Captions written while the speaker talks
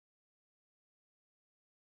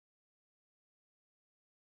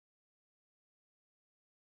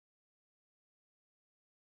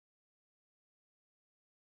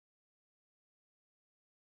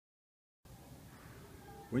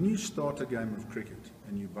When you start a game of cricket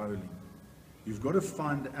and you're bowling, you've got to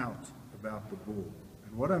find out about the ball.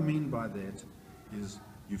 And what I mean by that is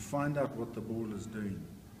you find out what the ball is doing.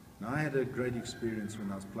 Now, I had a great experience when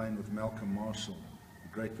I was playing with Malcolm Marshall,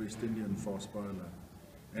 a great West Indian fast bowler.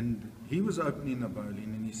 And he was opening a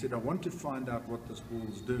bowling and he said, I want to find out what this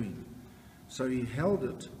ball's doing. So he held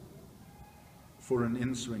it for an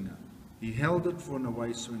in-swinger. He held it for an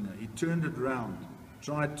away swinger. He turned it round,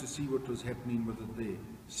 tried to see what was happening with it there,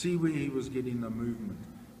 see where he was getting the movement,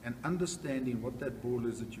 and understanding what that ball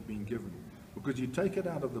is that you've been given. Because you take it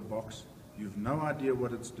out of the box, you've no idea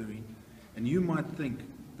what it's doing, and you might think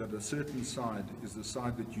that a certain side is the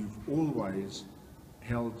side that you've always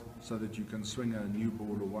held so that you can swing a new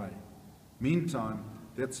ball away. Meantime,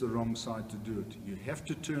 that's the wrong side to do it. You have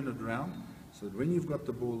to turn it round so that when you've got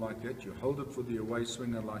the ball like that, you hold it for the away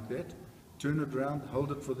swinger like that, turn it round,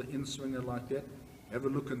 hold it for the in swinger like that, have a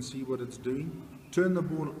look and see what it's doing, turn the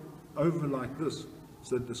ball over like this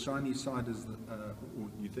so that the shiny side is, or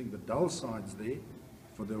you think the dull side's there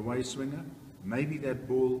for the away swinger. Maybe that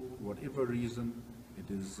ball, whatever reason,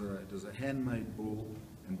 it is a handmade ball,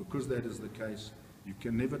 and because that is the case, you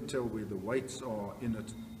can never tell where the weights are in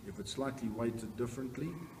it. If it's slightly weighted differently,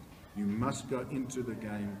 you must go into the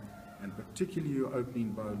game, and particularly your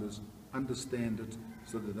opening bowlers, understand it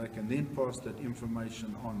so that they can then pass that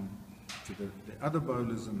information on to the other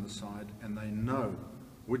bowlers in the side, and they know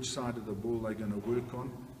which side of the ball they're going to work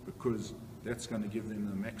on, because that's going to give them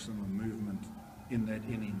the maximum movement in that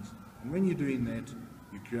innings. And when you're doing that,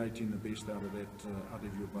 you're creating the best out of that, out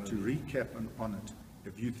of your bowling. To recap on it,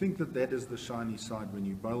 if you think that that is the shiny side when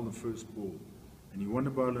you bowl the first ball, and you want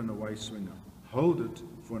to bowl an away swinger, hold it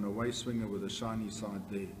for an away swinger with a shiny side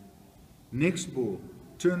there. Next ball,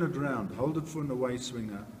 turn it around, hold it for an away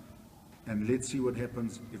swinger, and let's see what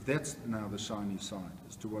happens if that's now the shiny side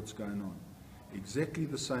as to what's going on. Exactly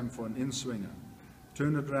the same for an in-swinger.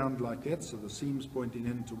 Turn it around like that so the seam's pointing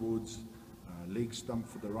in towards leg stump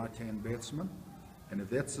for the right-hand batsman. And if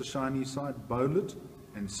that's the shiny side, bowl it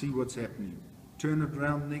and see what's happening. Turn it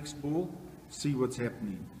around next ball, see what's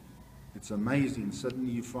happening. It's amazing.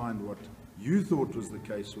 Suddenly you find what you thought was the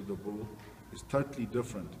case with the ball is totally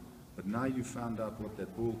different. But now you found out what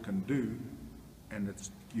that ball can do, and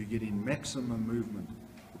you're getting maximum movement.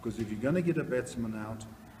 Because if you're going to get a batsman out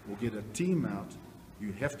or get a team out,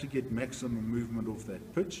 you have to get maximum movement off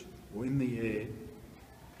that pitch or in the air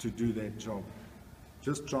to do that job.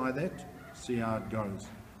 Just try that, see how it goes.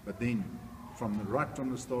 But then, right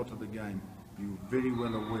from the start of the game, you're very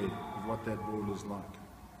well aware of what that ball is like.